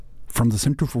From the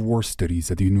Center for War Studies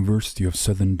at the University of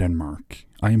Southern Denmark,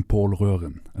 I am Paul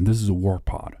Røren, and this is a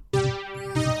WarPod.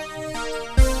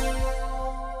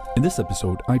 In this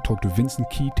episode, I talk to Vincent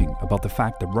Keating about the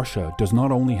fact that Russia does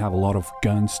not only have a lot of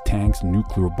guns, tanks, and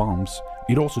nuclear bombs,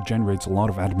 it also generates a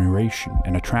lot of admiration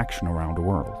and attraction around the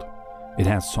world. It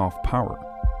has soft power.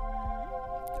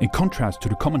 In contrast to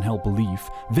the common held belief,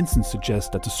 Vincent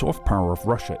suggests that the soft power of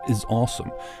Russia is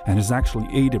awesome and has actually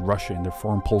aided Russia in their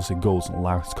foreign policy goals in the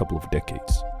last couple of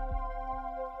decades.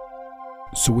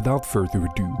 So without further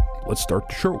ado, let's start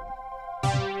the show.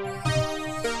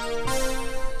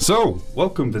 So,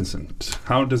 welcome Vincent.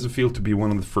 How does it feel to be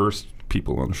one of the first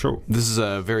people on the show? This is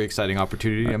a very exciting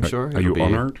opportunity, I'm sure. Are you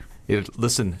honored?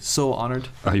 Listen, so honored.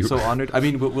 So honored. I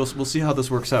mean, we'll see how this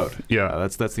works out. Yeah,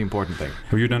 that's the important thing.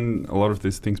 Have you done a lot of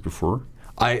these things before?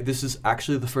 This is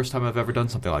actually the first time I've ever done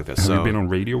something like this. Have you been on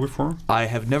radio before? I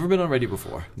have never been on radio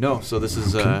before. No, so this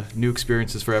is new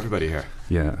experiences for everybody here.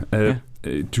 Yeah.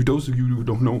 To those of you who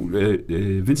don't know,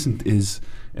 Vincent is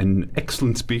an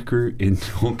excellent speaker in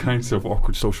all kinds of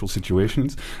awkward social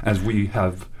situations,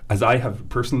 as I have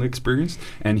personally experienced,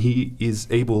 and he is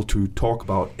able to talk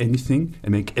about anything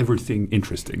and make everything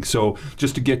interesting. So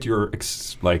just to get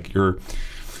just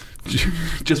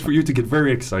for you to get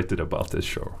very excited about this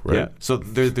show, right? Yeah. So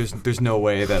there's no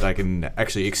way that I can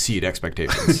actually exceed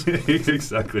expectations.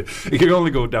 Exactly. It can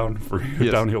only go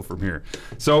downhill from here.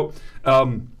 So,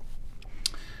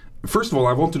 first of all,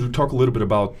 I wanted to talk a little bit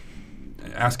about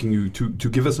asking you to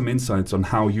give us some insights on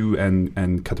how you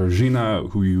and Katarzyna,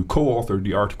 who you co-authored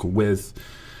the article with,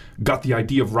 got the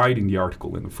idea of writing the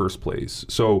article in the first place.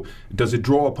 So does it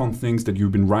draw upon things that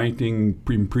you've been writing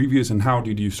previous, and how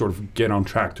did you sort of get on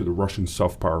track to the Russian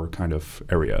soft power kind of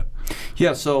area?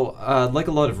 Yeah, so like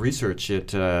a lot of research,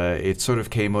 it sort of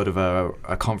came out of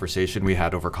a conversation we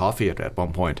had over coffee at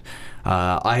one point.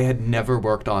 I had never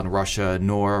worked on Russia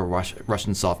nor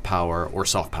Russian soft power or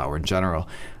soft power in general.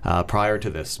 Prior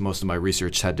to this, most of my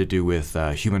research had to do with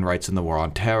human rights in the war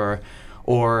on terror,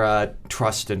 or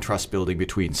trust and trust building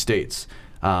between states.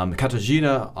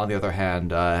 Katarzyna, on the other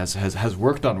hand, has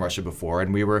worked on Russia before,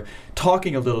 and we were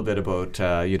talking a little bit about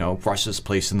Russia's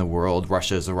place in the world,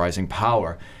 Russia as a rising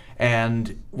power.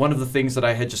 And one of the things that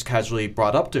I had just casually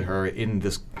brought up to her in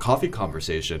this coffee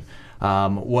conversation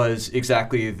was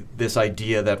exactly this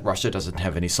idea that Russia doesn't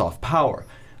have any soft power.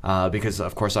 Because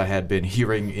of course I had been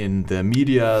hearing in the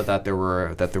media that there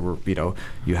were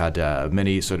you had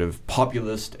many sort of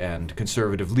populist and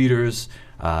conservative leaders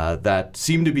that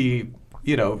seemed to be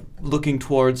looking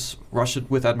towards Russia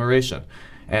with admiration.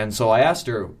 And so I asked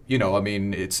her,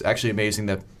 it's actually amazing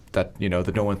that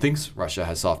no one thinks Russia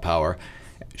has soft power.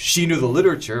 She knew the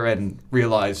literature and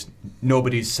realized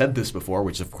nobody's said this before,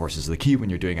 which of course is the key when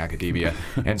you're doing academia.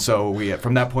 And so we,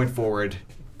 from that point forward,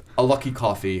 a lucky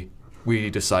coffee,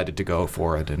 we decided to go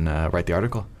for it and write the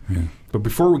article. Yeah. But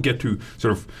before we get to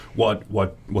sort of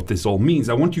what this all means,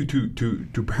 I want you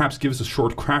to perhaps give us a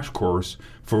short crash course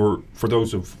for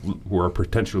those who are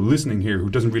potentially listening here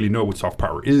who doesn't really know what soft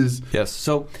power is. Yes.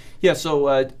 So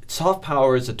soft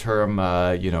power is a term,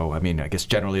 I guess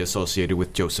generally associated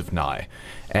with Joseph Nye.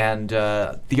 And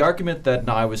the argument that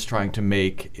Nye was trying to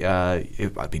make,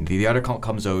 the article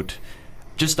comes out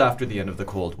just after the end of the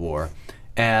Cold War.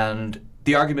 And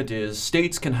the argument is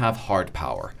states can have hard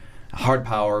power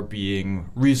being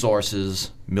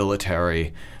resources,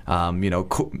 military,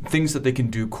 things that they can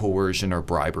do coercion or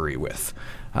bribery with.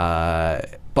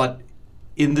 But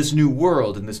in this new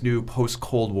world, in this new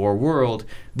post-Cold War world,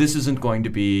 this isn't going to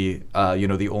be,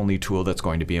 the only tool that's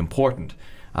going to be important.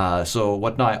 So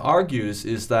what Nye argues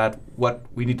is that what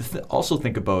we need to also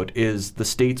think about is the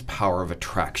state's power of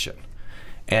attraction.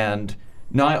 And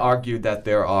Nye argued that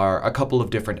there are a couple of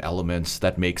different elements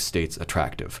that make states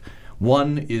attractive.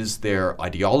 One is their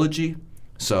ideology,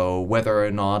 so whether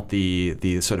or not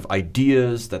the sort of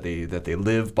ideas that they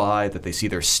live by, that they see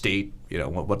their state,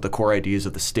 what the core ideas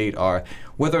of the state are,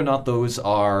 whether or not those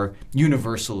are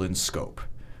universal in scope.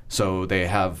 So they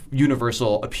have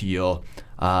universal appeal,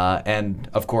 and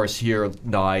of course here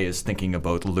Nye is thinking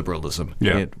about liberalism,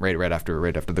 right after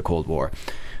the Cold War.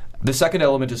 The second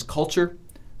element is culture.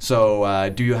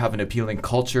 So do you have an appealing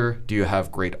culture? Do you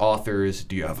have great authors?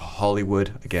 Do you have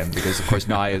Hollywood? Again, because of course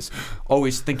Nye is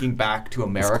always thinking back to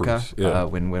America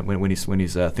when he's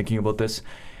thinking about this.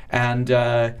 And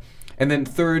then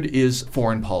third is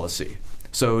foreign policy.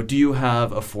 So do you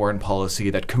have a foreign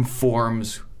policy that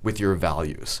conforms with your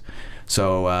values?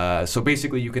 So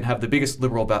basically you can have the biggest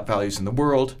liberal values in the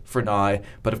world for Nye,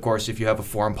 but of course if you have a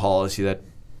foreign policy that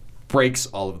breaks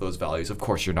all of those values, of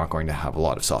course you're not going to have a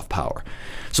lot of soft power.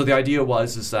 So the idea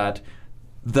is that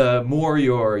the more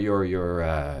your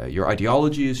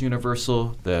ideology is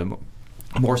universal, the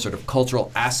more sort of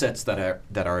cultural assets that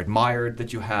are admired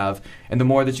that you have, and the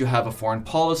more that you have a foreign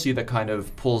policy that kind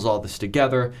of pulls all this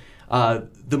together,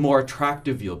 the more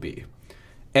attractive you'll be.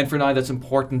 And for Nye, that's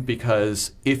important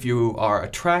because if you are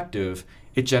attractive,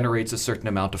 it generates a certain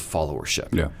amount of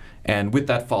followership. Yeah. And with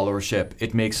that followership,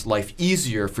 it makes life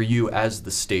easier for you as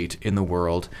the state in the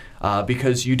world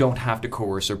because you don't have to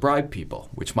coerce or bribe people,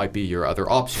 which might be your other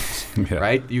options, Yeah.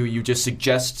 right? You just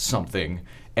suggest something,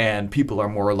 and people are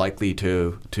more likely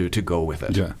to go with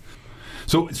it. Yeah.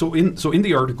 So in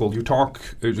the article, you talk.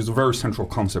 There's a very central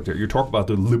concept here. You talk about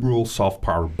the liberal soft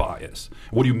power bias.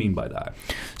 What do you mean by that?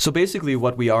 So basically,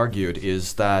 what we argued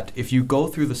is that if you go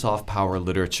through the soft power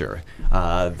literature,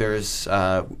 there's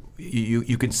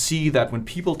you can see that when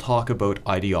people talk about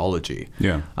ideology,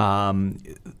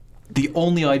 the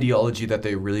only ideology that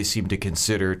they really seem to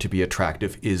consider to be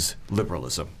attractive is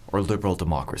liberalism or liberal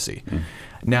democracy.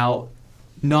 Now,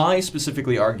 Nye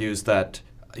specifically argues that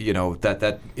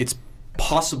that it's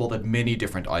possible that many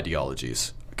different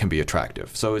ideologies can be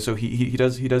attractive. So he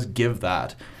does give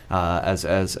that as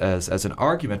an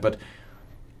argument, but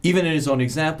even in his own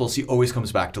examples, he always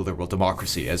comes back to liberal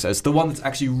democracy as the one that's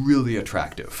actually really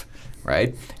attractive,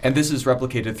 right? And this is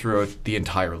replicated throughout the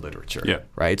entire literature,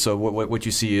 right? So what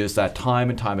you see is that time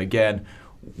and time again,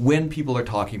 when people are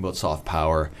talking about soft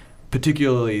power,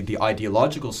 particularly the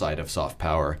ideological side of soft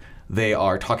power, they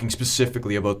are talking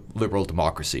specifically about liberal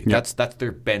democracy. That's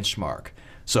their benchmark.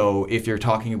 So if you're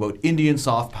talking about Indian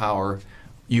soft power,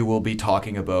 you will be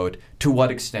talking about to what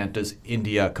extent does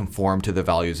India conform to the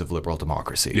values of liberal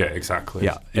democracy. Yeah, exactly.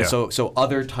 Yeah. And so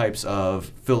other types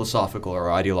of philosophical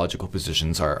or ideological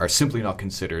positions are simply not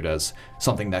considered as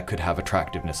something that could have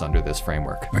attractiveness under this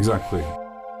framework. Exactly.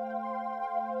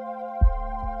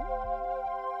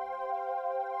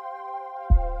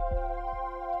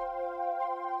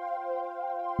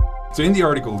 So in the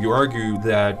article, you argue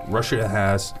that Russia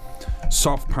has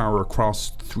soft power across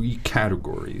 3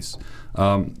 categories.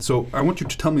 So I want you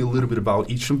to tell me a little bit about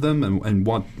each of them and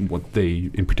what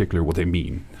they, in particular, what they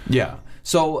mean. Yeah.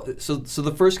 So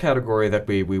the first category that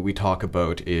we talk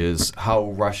about is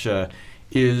how Russia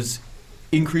is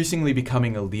increasingly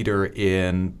becoming a leader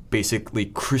in basically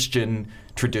Christian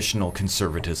traditional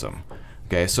conservatism.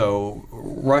 Okay, so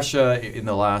Russia in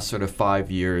the last sort of 5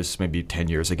 years, maybe 10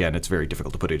 years, again, it's very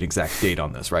difficult to put an exact date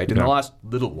on this, right? In the last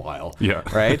little while,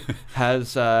 right,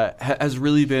 has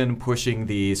really been pushing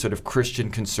the sort of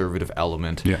Christian conservative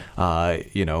element,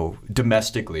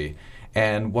 domestically.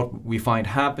 And what we find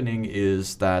happening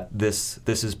is that this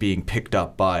is being picked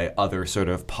up by other sort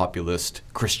of populist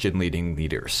Christian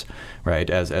leaders, right?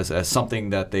 As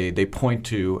something that they point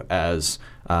to as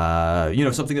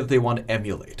something that they want to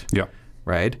emulate. Yeah.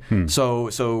 Right?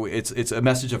 So it's a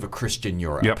message of a Christian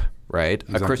Europe, right?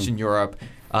 Exactly. A Christian Europe,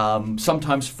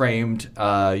 sometimes framed,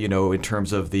 in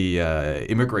terms of the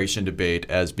immigration debate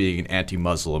as being an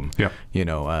anti-Muslim,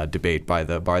 debate by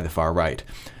the far right.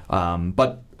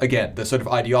 But again, the sort of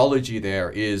ideology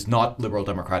there is not liberal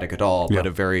democratic at all, but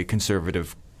a very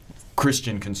conservative,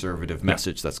 Christian conservative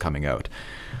message that's coming out.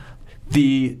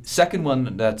 The second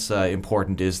one that's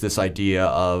important is this idea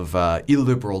of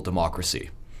illiberal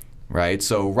democracy. Right,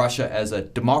 so Russia as a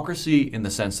democracy in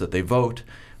the sense that they vote,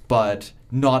 but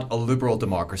not a liberal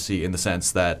democracy in the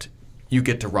sense that you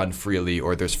get to run freely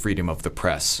or there's freedom of the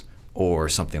press or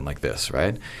something like this,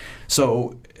 right?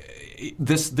 So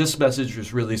this message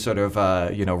is really sort of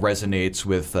resonates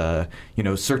with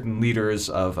certain leaders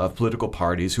of political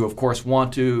parties who of course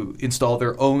want to install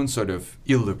their own sort of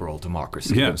illiberal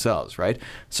democracy themselves, right?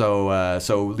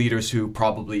 So leaders who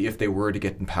probably, if they were to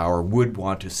get in power, would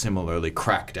want to similarly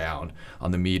crack down on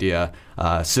the media,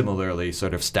 similarly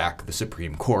sort of stack the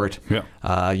Supreme Court,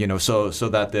 so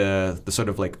that the sort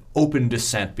of like open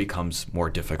dissent becomes more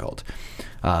difficult.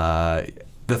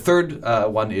 The third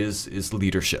one is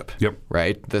leadership,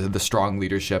 right? The strong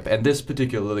leadership, and this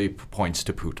particularly points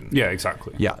to Putin. Yeah,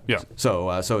 exactly. Yeah. So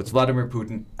it's Vladimir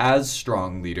Putin as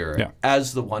strong leader,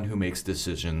 as the one who makes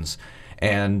decisions,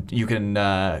 and you can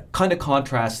kind of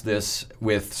contrast this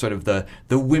with sort of the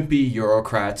wimpy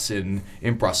bureaucrats in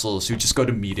Brussels who just go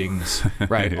to meetings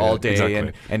all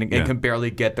day and can barely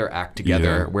get their act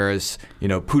together, whereas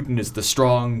Putin is the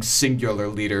strong singular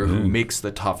leader who makes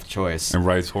the tough choice and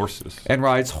rides horses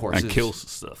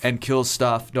and kills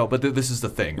stuff. No, but this is the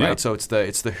thing, right? So it's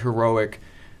the heroic,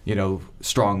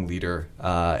 strong leader,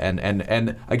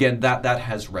 and again that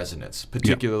has resonance,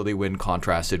 particularly when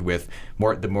contrasted with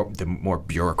the more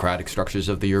bureaucratic structures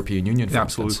of the European Union. For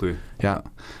instance. Absolutely,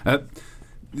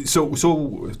 So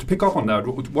to pick up on that,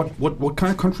 what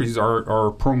kind of countries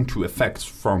are prone to effects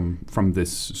from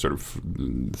this sort of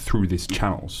through these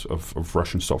channels of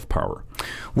Russian soft power?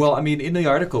 Well, I mean, in the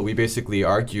article, we basically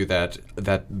argue that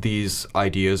these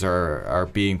ideas are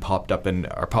being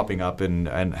popping up and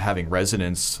having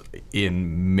resonance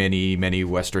in many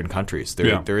Western countries.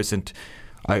 There isn't.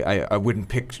 I wouldn't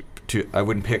pick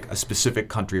a specific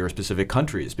country or specific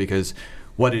countries, because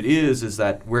what it is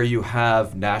that where you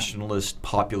have nationalist,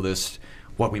 populist,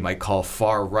 what we might call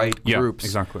far-right groups,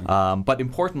 exactly. But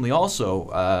importantly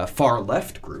also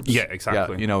far-left groups. Yeah,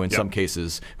 exactly. In some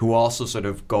cases, who also sort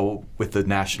of go with the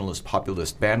nationalist,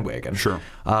 populist bandwagon. Sure.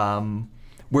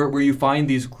 Where you find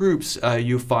these groups,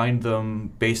 you find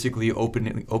them basically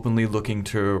openly looking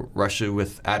to Russia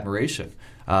with admiration.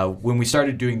 When we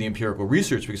started doing the empirical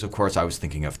research, because of course I was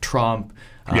thinking of Trump,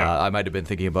 I might have been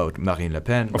thinking about Marine Le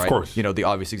Pen, of right? course. The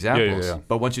obvious examples. Yeah.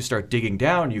 But once you start digging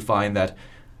down, you find that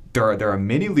there are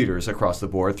many leaders across the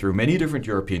board through many different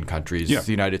European countries,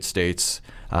 the United States,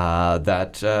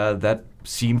 that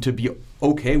seem to be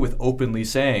okay with openly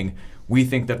saying, we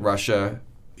think that Russia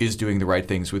is doing the right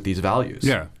things with these values.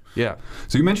 Yeah.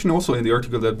 So you mentioned also in the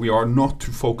article that we are not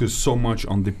to focus so much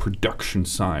on the production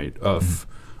side of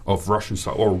Russian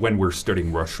soft, or when we're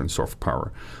studying Russian soft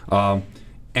power,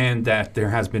 and that there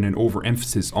has been an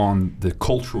overemphasis on the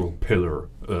cultural pillar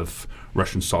of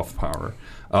Russian soft power.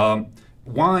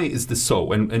 Why is this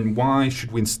so, and why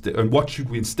should we what should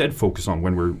we instead focus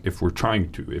on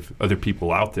if other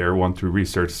people out there want to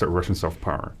research Russian soft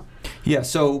power? Yeah.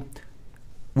 So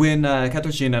when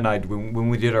Katarzyna and I, when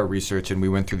we did our research and we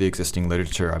went through the existing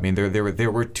literature, I mean,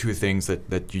 there were two things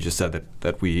that you just said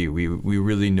that we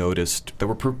really noticed that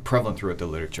were prevalent throughout the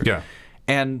literature. Yeah.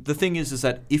 And the thing is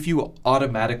that if you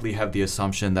automatically have the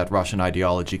assumption that Russian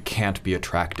ideology can't be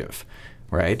attractive,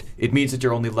 right, it means that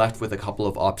you're only left with a couple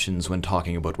of options when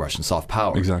talking about Russian soft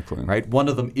power. Exactly. Right. One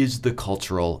of them is the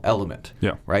cultural element.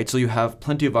 Yeah. Right. So you have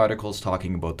plenty of articles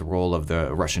talking about the role of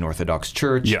the Russian Orthodox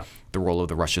Church. Yeah. The role of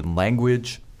the Russian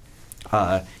language.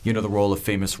 The role of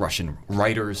famous Russian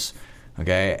writers.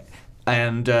 Okay.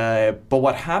 And but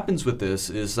what happens with this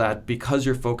is that because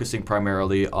you're focusing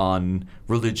primarily on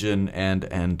religion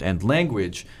and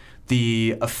language,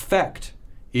 the effect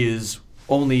is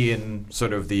only in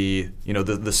sort of the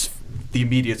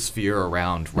immediate sphere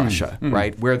around Russia,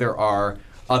 right? Where there are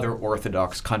other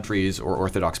Orthodox countries or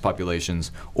Orthodox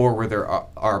populations, or where there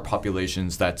are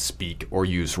populations that speak or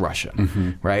use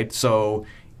Russian, right? So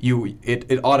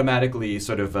it automatically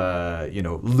sort of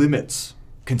limits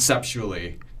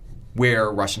conceptually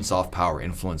where Russian soft power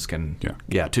influence can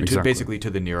to basically to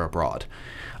the near abroad.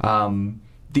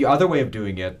 The other way of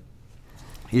doing it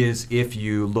is if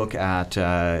you look at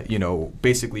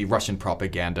basically Russian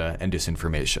propaganda and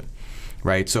disinformation,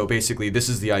 right? So basically this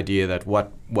is the idea that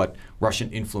what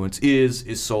Russian influence is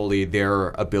solely their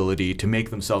ability to make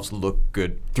themselves look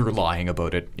good through lying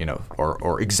about it,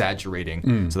 or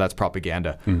exaggerating. So that's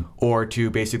propaganda. Or to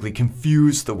basically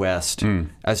confuse the West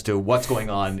as to what's going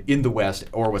on in the West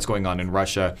or what's going on in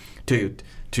Russia to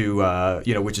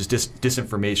which is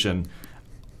disinformation.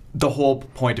 The whole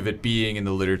point of it being in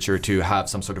the literature to have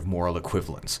some sort of moral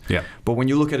equivalence. Yeah. But when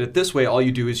you look at it this way, all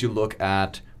you do is you look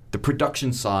at the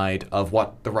production side of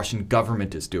what the Russian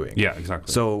government is doing. Yeah, exactly.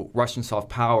 So Russian soft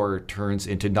power turns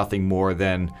into nothing more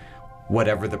than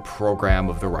whatever the program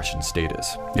of the Russian state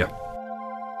is. Yeah.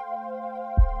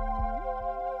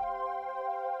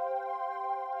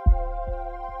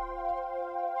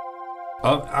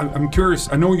 I'm curious.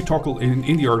 I know you talk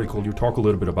in the article. You talk a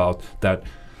little bit about that.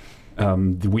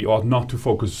 We ought not to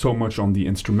focus so much on the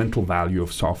instrumental value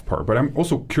of soft power. But I'm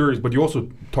also curious, but you also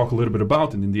talk a little bit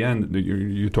about, and in the end,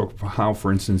 you talk about how,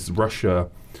 for instance, Russia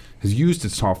has used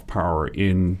its soft power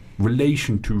in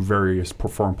relation to various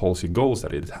foreign policy goals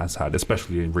that it has had,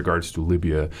 especially in regards to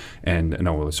Libya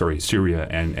Syria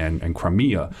and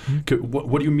Crimea.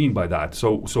 What do you mean by that?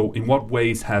 So in what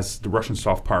ways has the Russian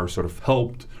soft power sort of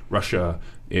helped Russia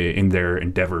in their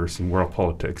endeavors in world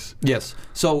politics? Yes.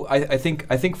 So I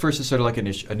think first is sort of like an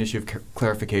issue of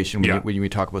clarification when we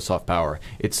talk about soft power.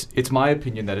 It's my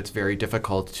opinion that it's very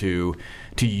difficult to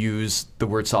use the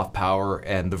word soft power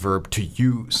and the verb to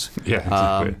use. Yeah,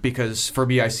 exactly. Because for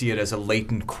me, I see it as a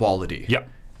latent quality. Yeah.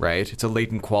 Right? It's a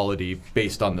latent quality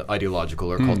based on the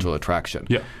ideological or cultural attraction.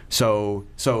 Yeah. So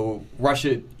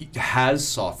Russia has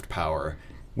soft power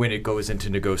when it goes into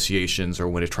negotiations or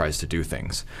when it tries to do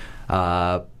things.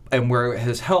 And where it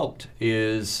has helped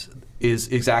is is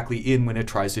exactly in when it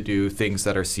tries to do things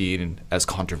that are seen as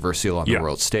controversial on the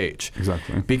world stage.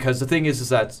 Exactly. Because the thing is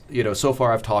that, so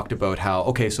far I've talked about how,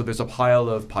 okay, so there's a pile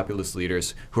of populist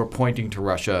leaders who are pointing to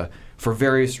Russia for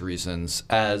various reasons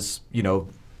as,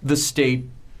 the state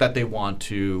that they want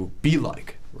to be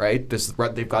like, right?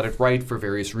 They've got it right for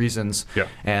various reasons,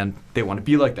 and they want to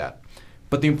be like that.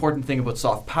 But the important thing about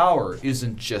soft power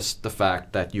isn't just the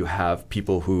fact that you have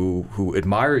people who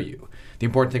admire you. The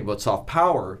important thing about soft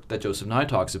power that Joseph Nye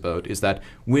talks about is that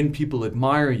when people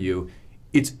admire you,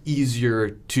 it's easier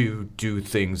to do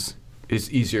things. It's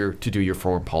easier to do your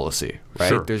foreign policy,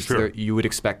 right? You would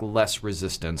expect less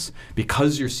resistance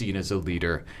because you're seen as a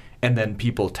leader, and then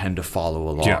people tend to follow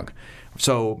along. Yeah.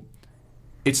 So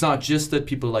it's not just that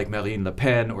people like Marine Le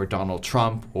Pen or Donald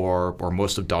Trump or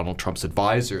most of Donald Trump's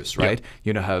advisors, right?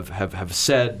 Have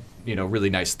said really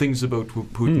nice things about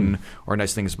Putin or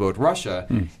nice things about Russia.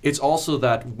 It's also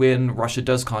that when Russia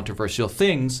does controversial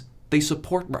things, they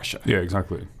support Russia. Yeah,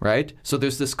 exactly. Right? So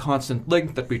there's this constant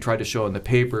link that we try to show in the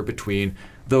paper between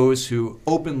those who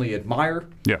openly admire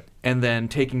and then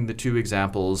taking the two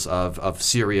examples of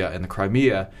Syria and the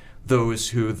Crimea, those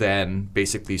who then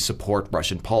basically support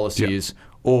Russian policies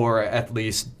or at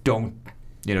least don't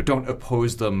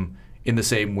oppose them in the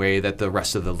same way that the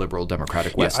rest of the liberal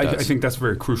democratic West does. I think that's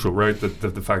very crucial, right?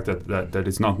 That the fact that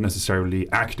it's not necessarily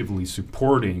actively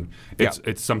supporting,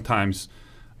 it's sometimes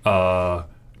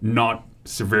not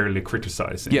severely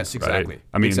criticizing. Yes, exactly. Right?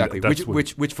 I mean, exactly.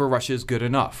 Which for Russia is good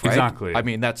enough, right? Exactly. I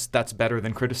mean, that's better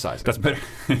than criticizing. That's better.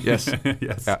 Yes.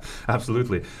 Yes. Yeah.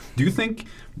 Absolutely. Do you think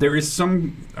there is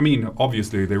some? I mean,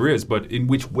 obviously there is, but in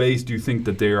which ways do you think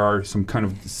that there are some kind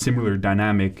of similar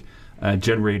dynamic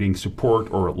generating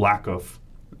support or lack of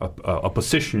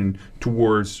opposition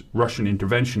towards Russian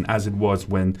intervention as it was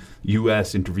when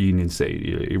U.S. intervened in, say,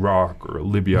 Iraq or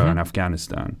Libya and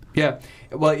Afghanistan? Yeah,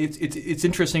 well, it's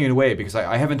interesting in a way because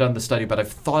I haven't done the study, but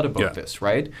I've thought about this,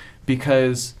 right?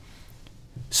 Because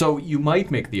so you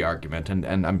might make the argument,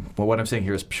 and what I'm saying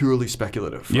here is purely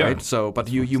speculative, right? So, but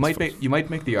you might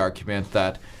make the argument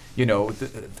that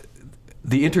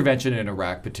the intervention in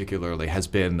Iraq particularly has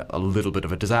been a little bit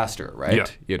of a disaster,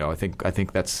 right? Yeah. I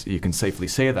think that's you can safely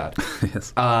say that.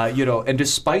 Yes. And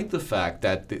despite the fact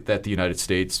that the United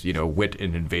States, went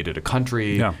and invaded a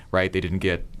country, right? They didn't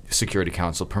get Security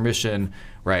Council permission,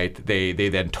 right? They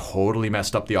then totally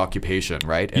messed up the occupation,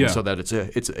 right? And so that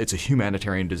it's a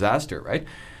humanitarian disaster, right?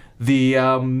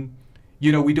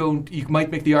 We don't. You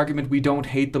might make the argument we don't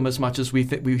hate them as much as we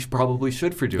probably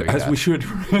should for doing that. As we should.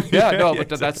 But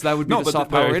that would be the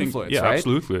soft power influence, right?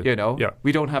 Absolutely.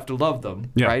 We don't have to love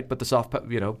them, right? But the soft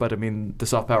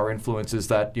power influence is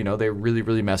that they really,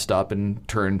 really messed up and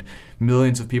turned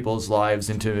millions of people's lives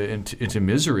into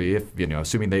misery. If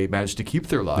assuming they managed to keep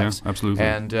their lives. Yeah, absolutely.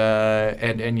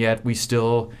 And yet we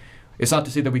still. It's not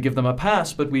to say that we give them a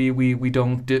pass, but we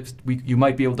don't. You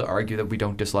might be able to argue that we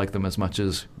don't dislike them as much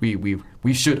as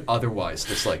we should otherwise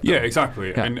dislike them. Yeah,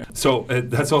 exactly. Yeah. And so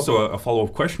that's also a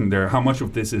follow-up question there. How much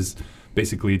of this is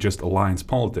basically just alliance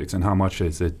politics, and how much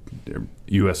is it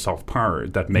U.S. soft power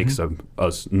that makes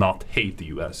us not hate the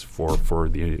U.S. for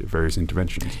the various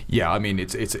interventions? Yeah, I mean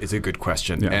it's a good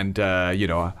question, and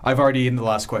I've already in the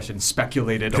last question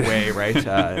speculated away, right?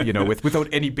 Without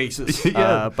any basis,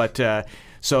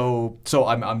 So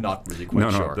I'm not really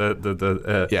quite sure.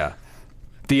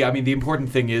 The important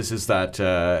thing is that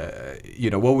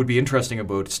what would be interesting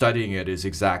about studying it is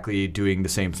exactly doing the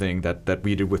same thing that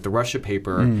we did with the Russia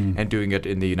paper and doing it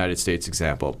in the United States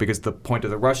example. Because the point of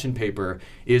the Russian paper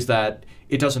is that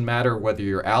it doesn't matter whether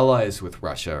you're allies with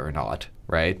Russia or not,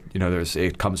 right?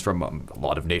 It comes from a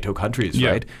lot of NATO countries,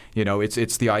 right?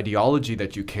 It's the ideology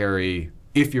that you carry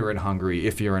if you're in Hungary,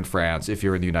 if you're in France, if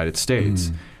you're in the United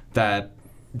States that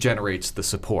generates the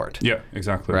support. Yeah,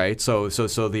 exactly. Right? So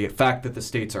the fact that the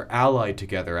states are allied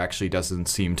together actually doesn't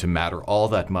seem to matter all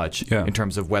that much in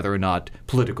terms of whether or not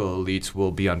political elites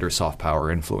will be under soft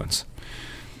power influence.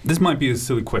 This might be a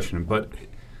silly question, but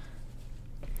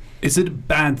is it a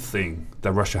bad thing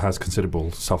that Russia has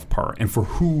considerable soft power? And for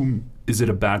whom is it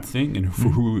a bad thing, and for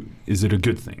who is it a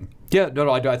good thing? Yeah,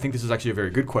 I think this is actually a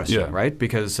very good question, right?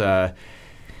 Because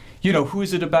who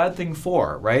is it a bad thing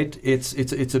for, right? It's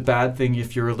a bad thing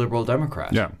if you're a liberal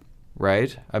Democrat,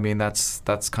 right? I mean, that's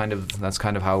kind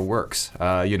of how it works.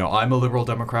 I'm a liberal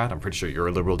Democrat. I'm pretty sure you're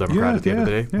a liberal Democrat at the end of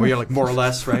the day. Yeah. We're like more or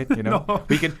less, right? No.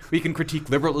 we can critique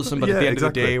liberalism, but at the end of the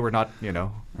day, we're not.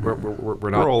 We're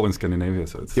not. We're all in Scandinavia,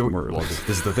 so it's more or less.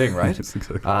 This is the thing, right? Yes,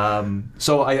 exactly.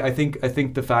 So I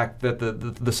think the fact that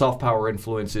the soft power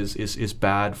influence is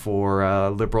bad for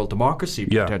liberal democracy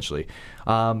potentially,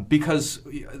 because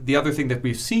the other thing that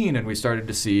we've seen and we started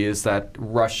to see is that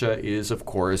Russia is, of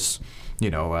course,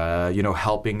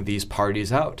 helping these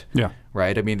parties out. Yeah.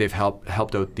 Right. I mean, they've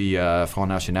helped out the Front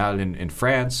National in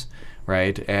France.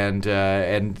 Right, and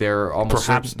they're almost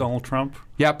perhaps Donald Trump.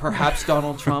 Yeah, perhaps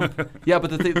Donald Trump. Yeah, but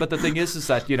the thing is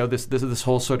that this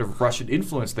whole sort of Russian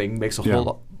influence thing makes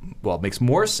makes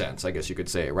more sense, I guess you could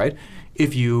say, right?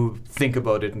 If you think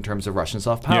about it in terms of Russian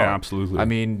soft power. Yeah, absolutely. I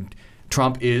mean,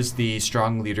 Trump is the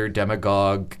strong leader,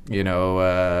 demagogue,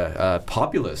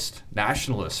 populist,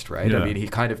 nationalist, right? Yeah. I mean, he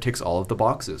kind of ticks all of the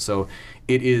boxes. So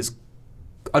it is,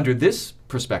 under this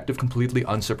perspective, completely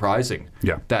unsurprising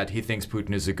that he thinks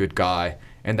Putin is a good guy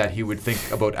and that he would think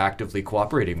about actively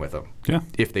cooperating with him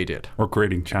if they did. Or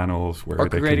creating channels where or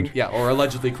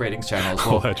allegedly creating channels.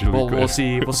 We'll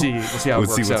see how it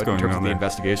works out in terms of the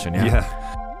investigation. Yeah.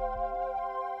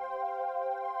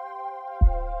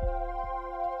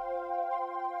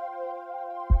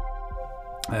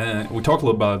 We talked a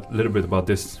little bit about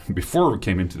this before we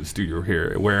came into the studio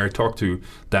here, where I talked to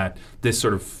that this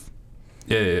sort of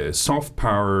soft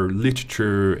power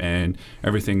literature and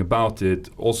everything about it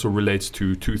also relates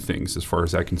to two things, as far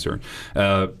as I'm concerned.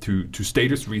 To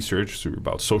status research, so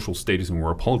about social status and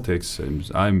world politics, and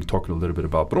I'm talking a little bit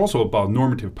about, but also about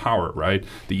normative power, right?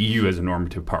 The EU as a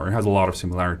normative power, it has a lot of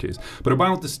similarities. But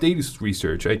about the status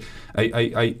research,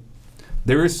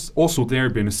 there is also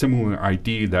been a similar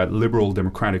idea that liberal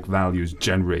democratic values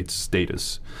generate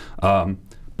status.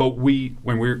 But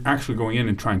when we're actually going in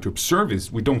and trying to observe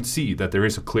this, we don't see that there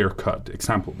is a clear-cut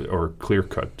example or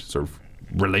clear-cut sort of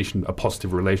a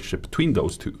positive relationship between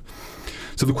those two.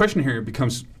 So the question here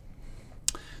becomes,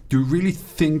 do you really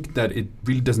think that it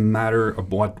really doesn't matter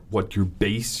about what you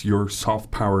base your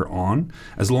soft power on,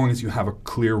 as long as you have a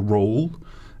clear role,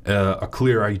 a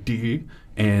clear idea,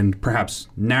 and perhaps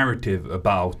narrative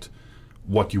about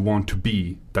what you want to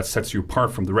be that sets you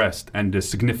apart from the rest, and the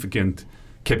significant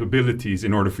capabilities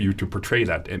in order for you to portray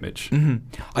that image? Mm-hmm.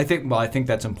 I think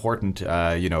that's important.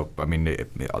 All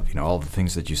the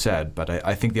things that you said. But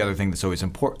I think the other thing that's always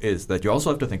important is that you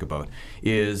also have to think about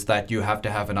is that you have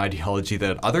to have an ideology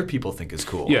that other people think is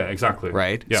cool. Yeah, exactly.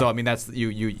 Right. Yeah. So I mean, that's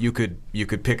you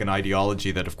could pick an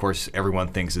ideology that, of course, everyone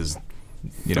thinks is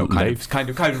kind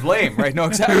of lame, right? No,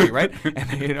 exactly, right?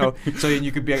 And so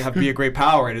you could be a great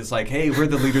power, and it's like, hey, we're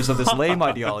the leaders of this lame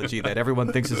ideology that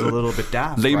everyone thinks is a little bit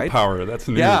daft, lame right? Power. That's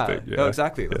an thing. Yeah, no,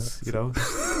 exactly. That's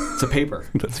it's a paper.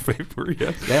 That's paper.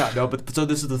 Yes. Yeah, no, but so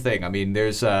this is the thing. I mean,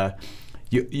 there's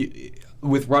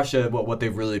with Russia, what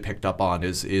they've really picked up on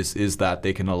is that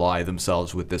they can ally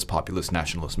themselves with this populist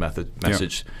nationalist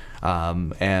message,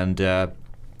 and to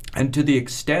the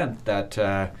extent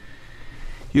that.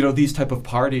 These type of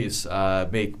parties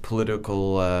make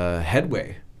political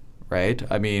headway, right?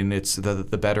 I mean, it's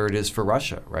the better it is for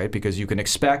Russia, right? Because you can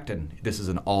expect, and this is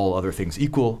an all other things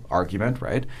equal argument,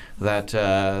 right? That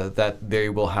they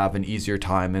will have an easier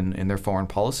time in their foreign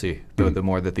policy the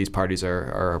more that these parties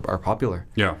are popular.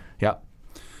 Yeah. Yeah.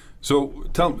 So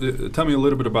tell me a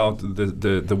little bit about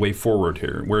the way forward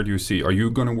here. Where do you see? Are you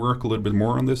going to work a little bit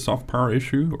more on this soft power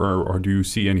issue, or do you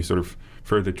see any sort of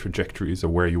further trajectories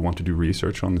of where you want to do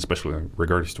research on, especially in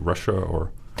regards to Russia?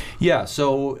 Or yeah,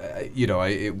 so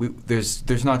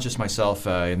there's not just myself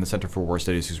in the Center for War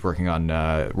Studies who's working on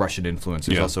Russian influence.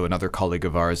 There's also another colleague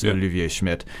of ours, Olivier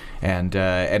Schmidt,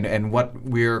 and what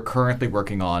we're currently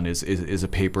working on is a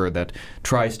paper that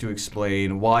tries to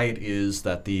explain why it is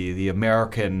that the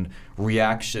American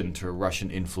reaction to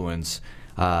Russian influence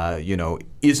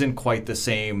isn't quite the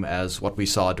same as what we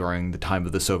saw during the time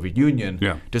of the Soviet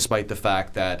Union, despite the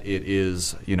fact that it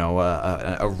is,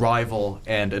 a rival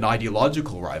and an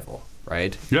ideological rival,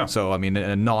 right? Yeah. So, I mean,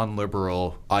 a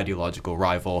non-liberal ideological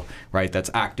rival, right, that's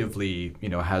actively,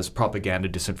 has propaganda,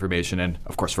 disinformation, and,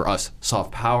 of course, for us,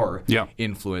 soft power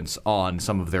influence on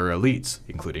some of their elites,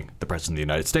 including the President of the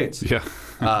United States. Yeah.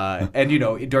 And,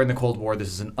 during the Cold War, this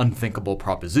is an unthinkable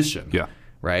proposition. Yeah.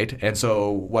 Right, and so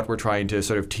what we're trying to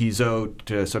sort of tease out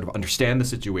to sort of understand the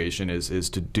situation is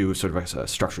to do sort of a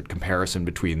structured comparison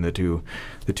between the two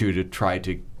to try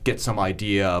to get some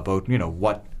idea about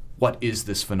what is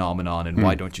this phenomenon and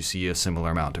why don't you see a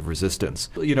similar amount of resistance?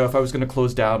 If I was going to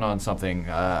close down on something,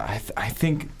 I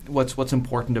think what's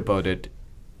important about it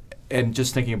and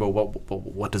just thinking about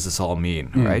what does this all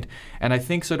mean, right? And I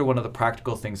think sort of one of the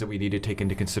practical things that we need to take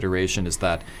into consideration is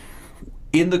that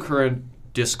in the current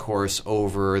discourse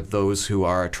over those who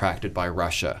are attracted by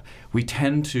Russia, we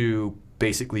tend to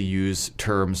basically use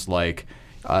terms like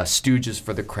stooges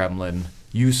for the Kremlin,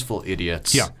 useful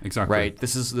idiots. Yeah, exactly. Right?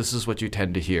 This is what you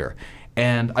tend to hear.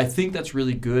 And I think that's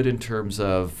really good in terms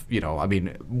of,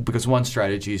 because one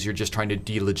strategy is you're just trying to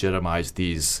delegitimize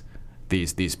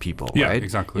these people, right?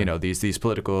 Exactly. These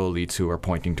political elites who are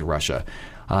pointing to Russia.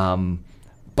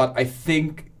 But I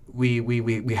think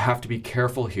we have to be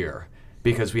careful here,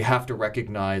 because we have to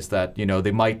recognize that,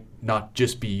 they might not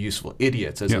just be useful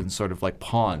idiots, as in sort of like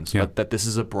pawns, but that this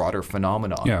is a broader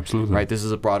phenomenon. Yeah, absolutely. Right? This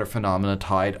is a broader phenomenon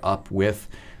tied up with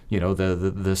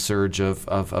the surge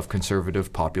of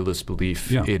conservative populist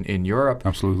belief in Europe.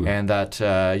 Absolutely. And that,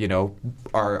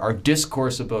 our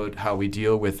discourse about how we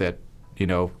deal with it,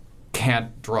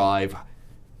 can't drive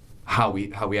how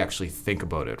we actually think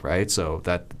about it, right? So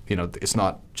that, it's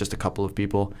not just a couple of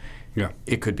people. Yeah.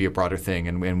 It could be a broader thing,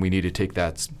 and we need to take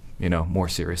that, more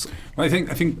seriously. Well, I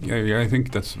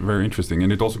think that's very interesting,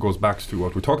 and it also goes back to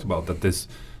what we talked about,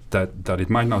 that it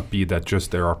might not be that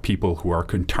just there are people who are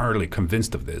entirely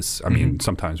convinced of this. I mean,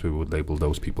 sometimes we would label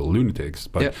those people lunatics,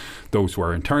 but those who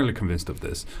are entirely convinced of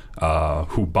this,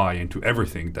 who buy into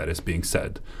everything that is being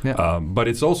said. Yeah. But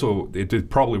it's also, it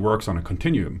probably works on a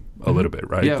continuum a little bit,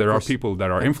 right? Yeah, there are people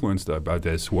that are influenced by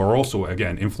this who are also,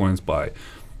 again, influenced by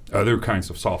other kinds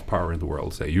of soft power in the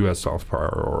world, say U.S. soft power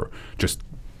or just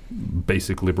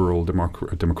basic liberal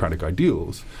democratic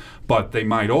ideals. But they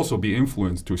might also be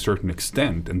influenced to a certain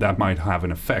extent, and that might have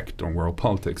an effect on world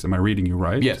politics. Am I reading you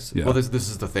right? Yes. Yeah. Well, this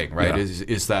is the thing, right? Yeah.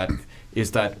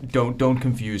 Is that don't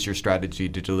confuse your strategy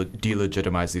to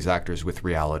delegitimize these actors with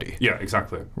reality. Yeah,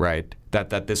 exactly. Right.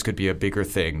 That this could be a bigger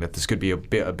thing. That this could be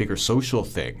a bigger social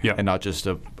thing, and not just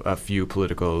a few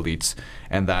political elites.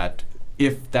 And that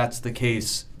if that's the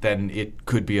case, then it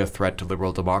could be a threat to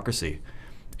liberal democracy.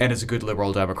 And as a good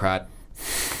liberal Democrat,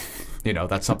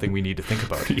 that's something we need to think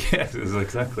about. Yes,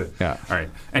 exactly. Yeah. All right.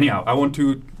 Anyhow, I want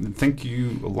to thank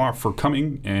you a lot for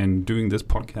coming and doing this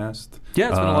podcast. Yeah,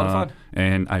 it's been a lot of fun.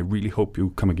 And I really hope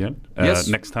you come again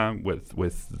next time with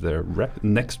the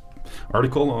next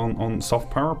article on soft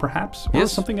power, perhaps, or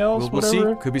something else. We'll see.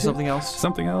 Could be something else.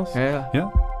 Something else. Yeah. Yeah.